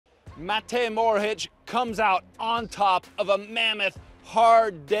Matej Mohoric comes out on top of a mammoth,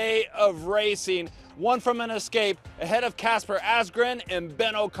 hard day of racing. One from an escape ahead of Kasper Asgreen and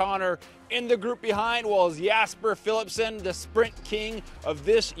Ben O'Connor. In the group behind was Jasper Philipsen, the sprint king of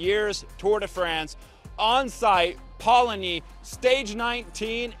this year's Tour de France. On site, Poligny, stage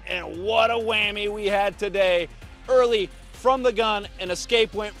 19, and what a whammy we had today. Early from the gun, an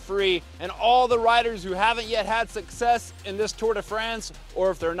escape went free, and all the riders who haven't yet had success in this Tour de France,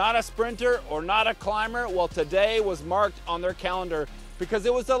 or if they're not a sprinter or not a climber, well, today was marked on their calendar because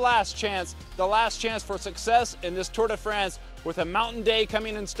it was the last chance for success in this Tour de France, with a mountain day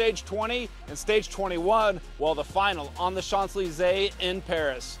coming in stage 20 and stage 21, while the final on the Champs-Élysées in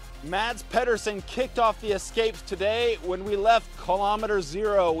Paris. Mads Pedersen kicked off the escapes today. When we left kilometer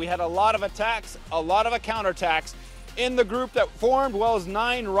 0, we had a lot of attacks, a lot of counterattacks. In the group that formed, well, as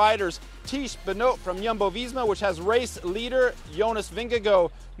 9 riders. Tish Benoit from Jumbo-Visma, which has race leader Jonas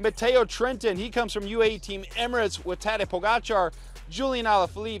Vingegaard. Matteo Trentin, he comes from UAE Team Emirates with Tadej Pogacar. Julian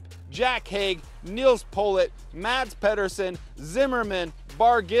Alaphilippe, Jack Haig, Niels Pollitt, Mads Pedersen, Zimmerman,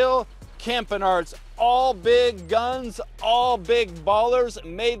 Barguil, Campenarts. All big guns, all big ballers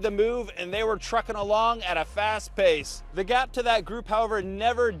made the move, and they were trucking along at a fast pace. The gap to that group, however,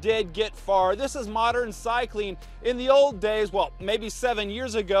 never did get far. This is modern cycling. In the old days, well, maybe 7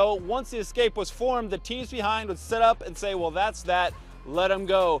 years ago, once the escape was formed, the teams behind would sit up and say, well, that's that, let them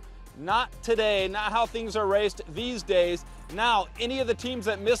go. Not today, not how things are raced these days. Now, any of the teams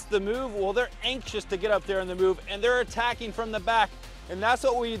that missed the move, well, they're anxious to get up there in the move, and they're attacking from the back. And that's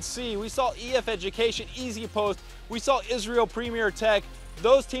what we'd see. We saw EF Education, Easy Post. We saw Israel Premier Tech.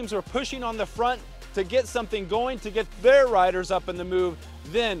 Those teams were pushing on the front to get something going, to get their riders up in the move.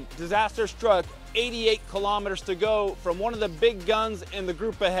 Then disaster struck, 88 kilometers to go from one of the big guns in the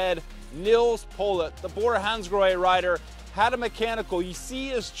group ahead, Niels Pollitt, the Bora Hansgrohe rider, had a mechanical. You see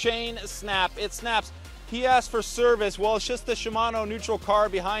his chain snap. It snaps. He asked for service. Well, it's just the Shimano neutral car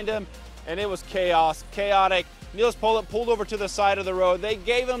behind him, and it was chaos, chaotic. Niels Pollitt pulled over to the side of the road. They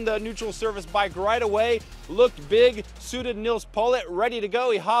gave him the neutral service bike right away. Looked big, suited Niels Pollitt, ready to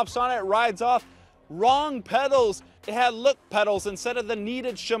go. He hops on it, rides off. Wrong pedals. It had look pedals instead of the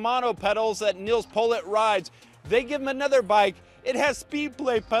needed Shimano pedals that Niels Pollitt rides. They give him another bike. It has speed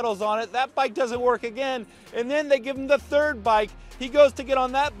play pedals on it. That bike doesn't work again. And then they give him the third bike. He goes to get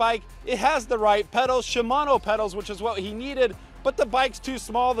on that bike. It has the right pedals, Shimano pedals, which is what he needed. But the bike's too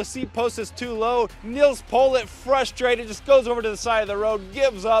small, the seat post is too low. Niels Pollitt, frustrated, just goes over to the side of the road,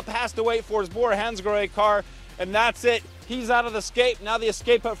 gives up, has to wait for his Bora Hansgrohe car, and that's it. He's out of the escape. Now the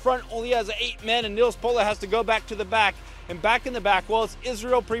escape up front only has 8 men, and Niels Pollitt has to go back to the back. And back in the back, well, it's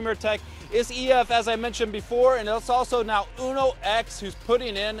Israel Premier Tech, it's EF, as I mentioned before, and it's also now Uno X who's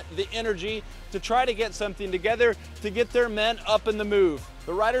putting in the energy to try to get something together to get their men up in the move.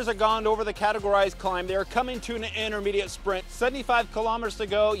 The riders are gone over the categorized climb. They are coming to an intermediate sprint. 75 kilometers to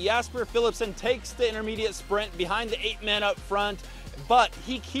go. Jasper Philipsen takes the intermediate sprint behind the 8 men up front, but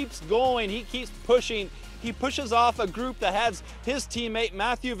he keeps going, he keeps pushing. He pushes off a group that has his teammate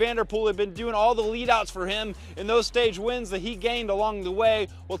Matthew van der Poel had been doing all the lead outs for him in those stage wins that he gained along the way.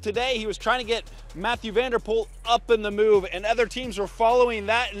 Well, today he was trying to get Matthew van der Poel up in the move, and other teams were following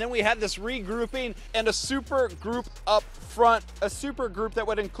that. And then we had this regrouping and a super group up front, a super group that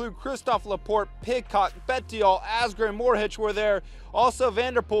would include Christophe Laporte, Pidcock, Bettiol, Asgreen, Mohoric were there. Also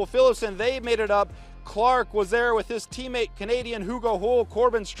van der Poel, Philipsen, they made it up. Clark was there with his teammate Canadian Hugo Hull,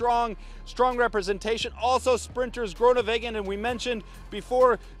 Corbin strong representation. Also sprinters Groenewegen, and we mentioned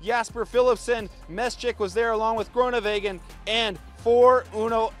before Jasper Philipsen, Meschik was there along with Groenewegen, and 4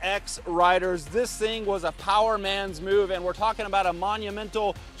 Uno X riders. This thing was a power man's move, and we're talking about a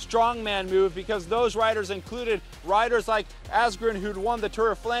monumental strongman move because those riders included riders like Asgreen, who'd won the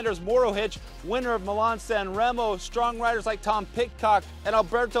Tour of Flanders, Mohoric, winner of Milan-San Remo, strong riders like Tom Pidcock, and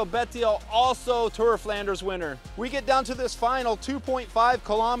Alberto Bettiol, also Tour of Flanders winner. We get down to this final 2.5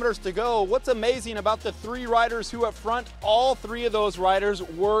 kilometers to go. What's amazing about the 3 riders who up front, all 3 of those riders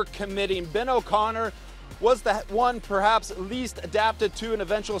were committing. Ben O'Connor was the one perhaps least adapted to an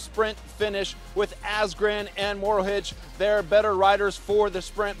eventual sprint finish, with Asgreen and Mohoric. They're better riders for the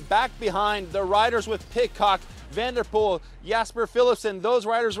sprint. Back behind, the riders with Pidcock, Van der Poel, Jasper Philipsen, those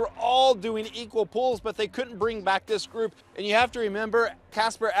riders were all doing equal pulls, but they couldn't bring back this group. And you have to remember,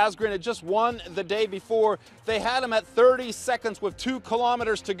 Kasper Asgreen had just won the day before. They had him at 30 seconds with 2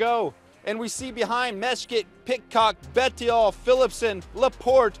 kilometers to go. And we see behind Meschik, Pidcock, Bettiol, Philipsen,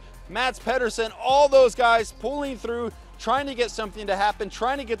 Laporte, Mads Pedersen, all those guys pulling through, trying to get something to happen,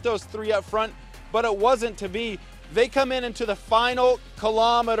 trying to get those 3 up front, but it wasn't to be. They come into the final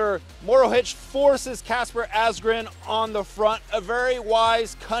kilometer. Mohoric forces Kasper Asgreen on the front. A very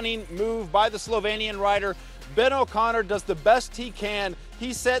wise, cunning move by the Slovenian rider. Ben O'Connor does the best he can.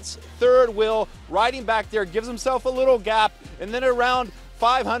 He sets third wheel, riding back there, gives himself a little gap, and then around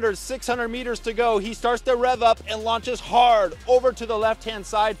 500, 600 meters to go, he starts to rev up and launches hard over to the left-hand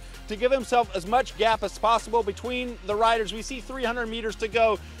side to give himself as much gap as possible between the riders. We see 300 meters to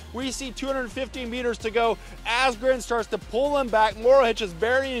go. We see 250 meters to go. Asgreen starts to pull him back. Mohoric is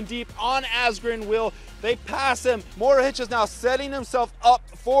burying deep on Asgreen wheel. They pass him. Mohoric is now setting himself up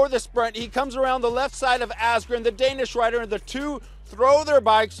for the sprint. He comes around the left side of Asgreen, the Danish rider, and the two throw their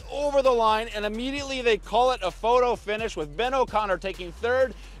bikes over the line, and immediately they call it a photo finish with Ben O'Connor taking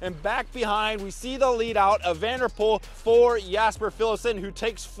third, and back behind we see the lead out of Van der Poel for Jasper Philipsen, who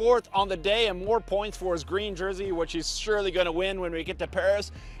takes fourth on the day and more points for his green jersey, which he's surely going to win when we get to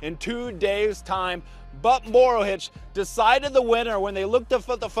Paris in 2 days' time. But Mohoric decided the winner when they looked at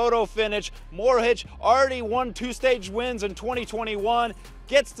the photo finish. Mohoric already won 2 stage wins in 2021,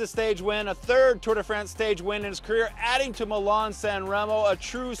 gets the stage win, a third Tour de France stage win in his career, adding to Milan-San Remo, a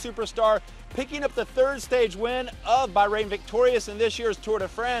true superstar, picking up the 3rd stage win of Bahrain Victorious in this year's Tour de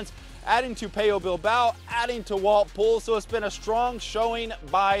France, adding to Pello Bilbao, adding to Wout Poels. So it's been a strong showing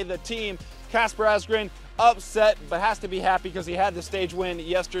by the team. Kasper Asgreen upset, but has to be happy because he had the stage win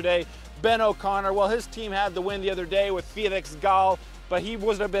yesterday. Ben O'Connor, well, his team had the win the other day with Felix Gall, but he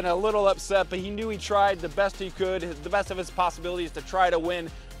would have been a little upset, but he knew he tried the best he could, the best of his possibilities to try to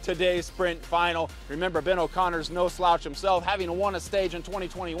win today's sprint final. Remember, Ben O'Connor's no slouch himself, having won a stage in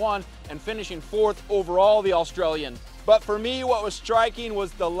 2021 and finishing 4th overall, the Australian. But for me, what was striking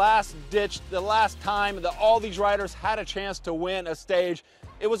was the last ditch, the last time that all these riders had a chance to win a stage.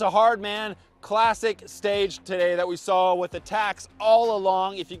 It was a hard man, classic stage today that we saw with attacks all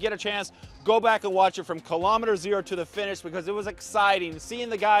along. If you get a chance, go back and watch it from kilometer 0 to the finish, because it was exciting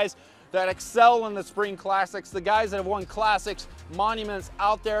seeing the guys that excel in the spring classics, the guys that have won classics, monuments,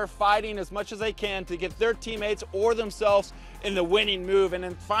 out there fighting as much as they can to get their teammates or themselves in the winning move. And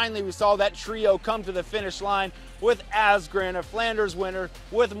then finally we saw that trio come to the finish line with Asgreen, a Flanders winner,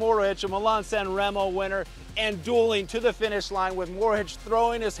 with Mohoric, a Milan-San Remo winner, and dueling to the finish line with Mohoric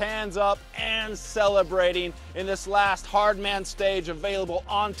throwing his hands up and celebrating in this last hard man stage available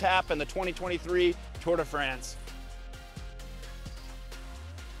on tap in the 2023 Tour de France.